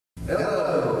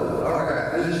Hello.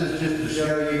 Alright, this is just to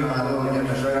show you my little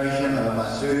demonstration of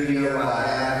my studio I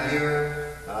have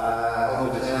here. I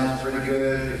hope it sounds pretty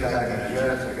good because I can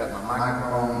adjust. I got my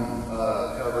microphone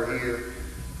cover here.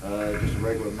 Just a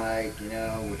regular mic, you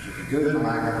know, which is a good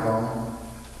microphone.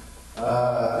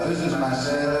 This is my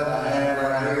setup I have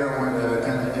right here. I want to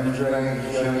kind of demonstrate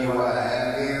and show you what I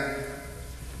have here.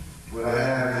 What I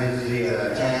have is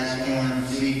the Tascam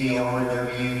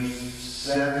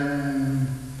CDRW7.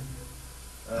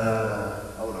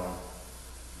 Hold on.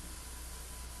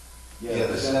 Yeah,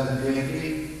 the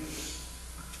 750.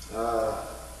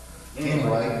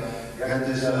 Anyway, got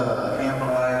this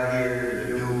amplifier here,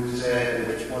 the dual set,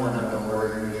 which one of them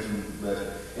working with me. But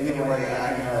anyway,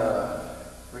 I can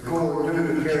record,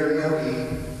 do the karaoke,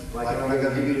 like I go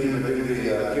to YouTube, do the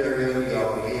karaoke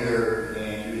over here,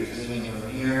 and you can sing it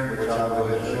from here, which I'll go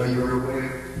ahead and show you real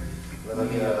quick. Let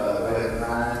me go ahead and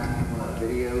find one of the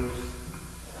videos.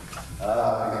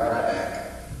 I'll be right back.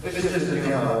 It's just a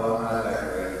demo, I'm not that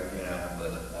great, you know,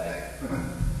 but hey.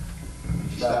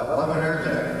 Stop loving her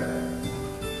thing.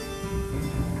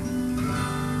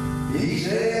 He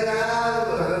said, I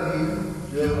love you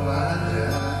till I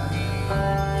die.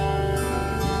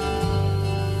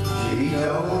 She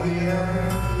told him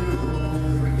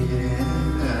you'll forget in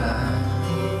time.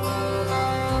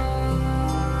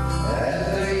 As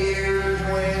the years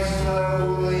went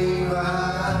slowly by,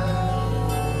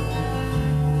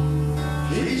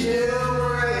 she still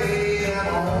prayed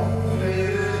on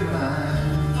his mind.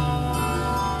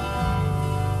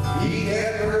 He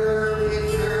kept her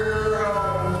picture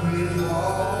on his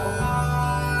wall.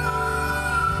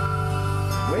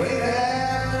 With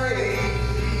that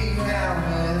crazy now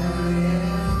and then,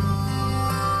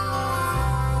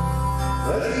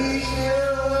 but he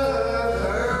still loves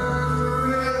her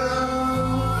through it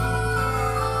all,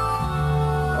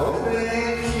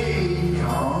 hoping she'd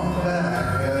come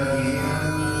back again.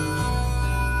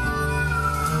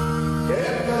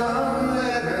 Kept some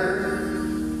letters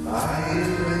by his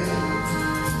lips,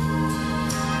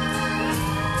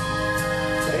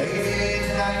 dated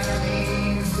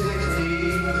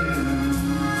 1962.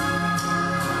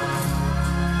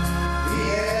 He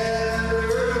had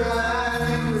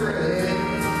underlined red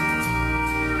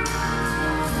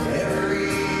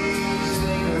every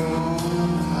single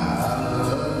I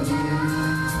love you.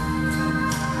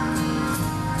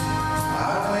 I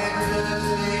went to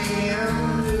see him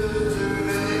just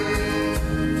today.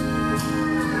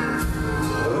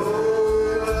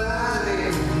 Oh, I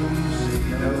didn't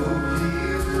see no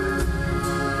tears.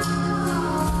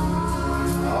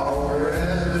 All the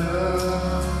rest of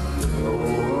them go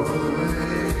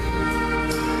away.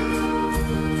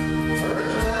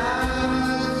 First time I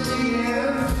see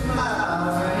him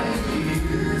smile in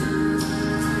years,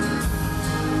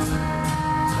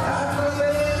 I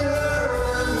played her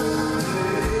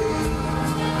today.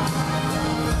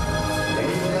 They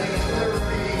placed the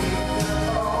wreath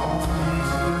on his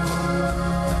door,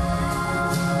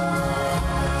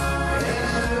 and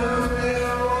soon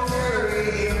they'll carry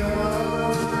him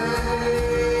away.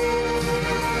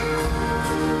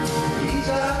 He's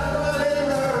out playing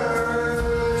her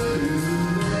today.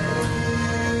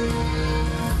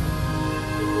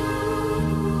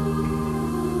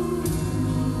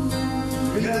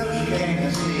 You know, she came to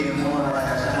see him one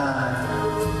last time.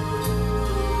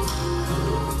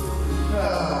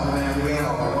 Oh man, we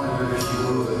all wondered if she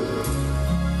would.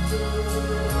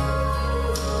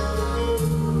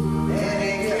 And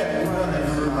it kept running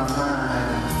through my mind.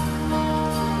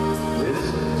 This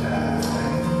is the time.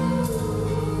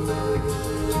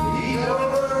 He's over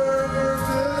for good.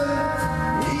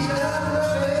 He's not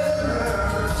loving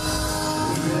her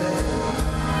today.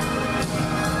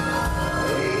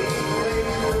 They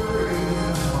placed the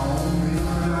wreath on his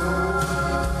door,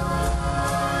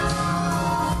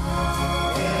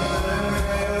 and soon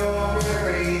they'll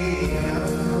carry him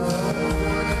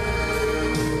away.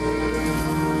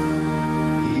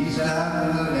 He's not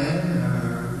loving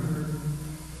her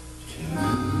today.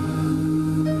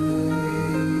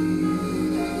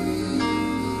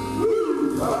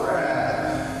 Alright.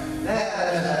 Now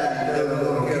that's how you do a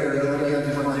little karaoke. I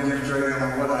just want to demonstrate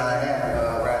on what I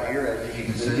have right here, as you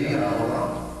can see. Hold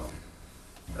on.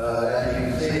 As you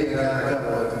can see, I got a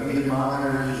couple of computer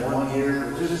monitors, one here.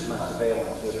 This is my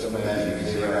surveillance system, as you can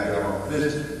see right here on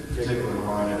this particular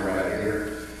monitor right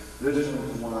here. This is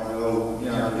when I go, you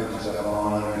know, do myself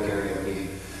on under karaoke.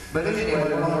 But anyway,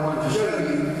 what I wanted to show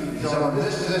you is on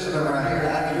this system right here,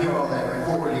 I can do all that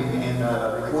recording and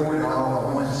record it all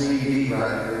on one CD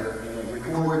right here. And it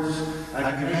records,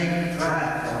 I can make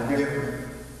tracks on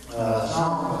different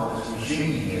songs on this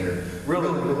machine here. Really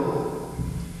cool.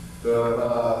 So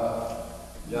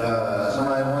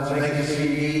somebody wants to make a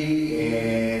CD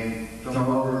and come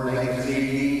over and make a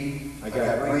CD, I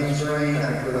got a green screen,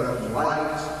 I can put up some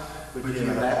lights, put you in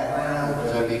the background,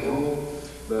 which would be cool.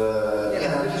 But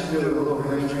yeah, just do a little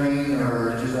green screen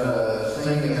or just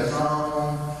singing a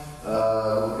song.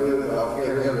 I'll get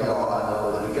rid of all I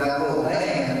know. If we got a little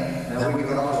band, then we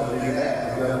can also do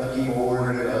that. We got the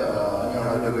keyboard, do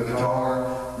a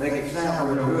guitar, make it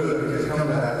sound real good because it comes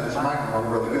out of this microphone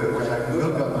really good. Which I can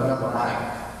hook up another mic.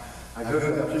 I hook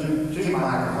up two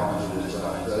microphones to this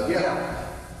side. So yeah,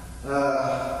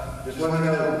 just let me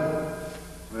know.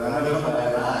 Well, I know somebody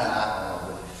had an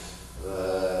iPhone,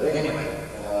 but anyway.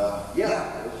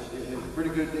 Yeah, it's a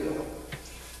pretty good deal.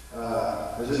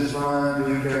 This is fun,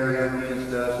 do karaoke and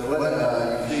stuff. So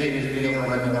let you see this video and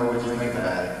let me know what you think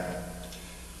about it.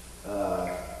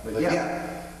 But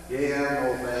yeah,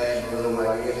 old fashioned little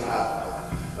like this.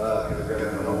 Because we've got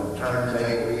an old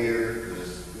turntable here,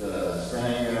 just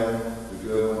saying, we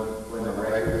go when the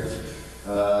records. I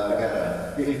got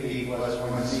a 50 plus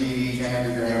 1 CD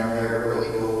changer down there,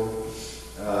 really cool.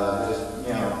 Just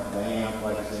the amp,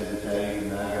 like I said, the tape,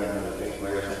 and I got another tape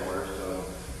player somewhere. So,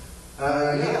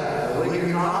 leave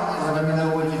your comments and let me know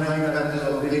what you think about this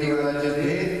little video I just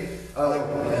did. Oh, and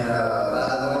by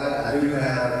the way, I do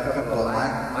have a couple of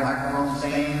microphone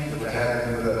stands, which I have to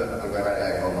put up. I'll be right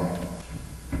back. Hold on.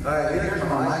 Alright, here's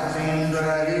my mic stands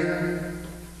right here,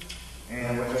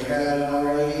 and which I got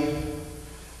already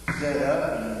set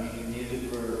up, and you can use it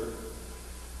for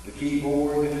the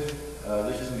keyboard.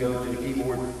 This can go to the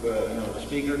keyboard, the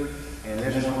speaker, and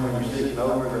this one when you're sitting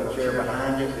over the chair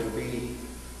behind it, it'll be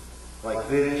like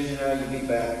this, you'll be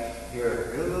back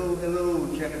here. A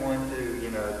little check 1,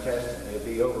 2, test, it'll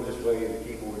be over this way, the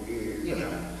keyboard here,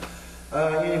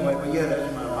 Anyway, but yeah,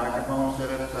 that's my microphone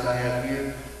setup that I have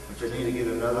here, which I need to get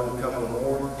another couple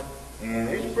more. And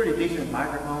it's pretty decent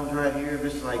microphones right here,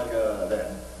 just like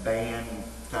that band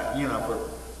type, for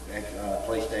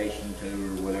PlayStation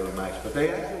 2 or whatever mics, but they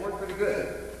actually work pretty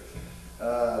good.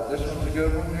 This one's a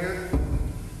good one here.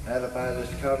 I had to buy this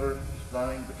cover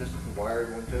thing, but this is a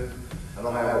wired one too. I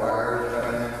don't have wires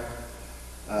right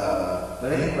now.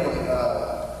 But anyway,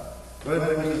 go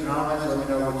ahead and leave some comments, let me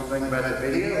know what you think about that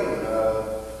video.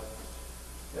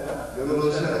 And, good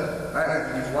little setup.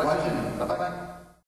 Alright, thanks for watching. Bye-bye.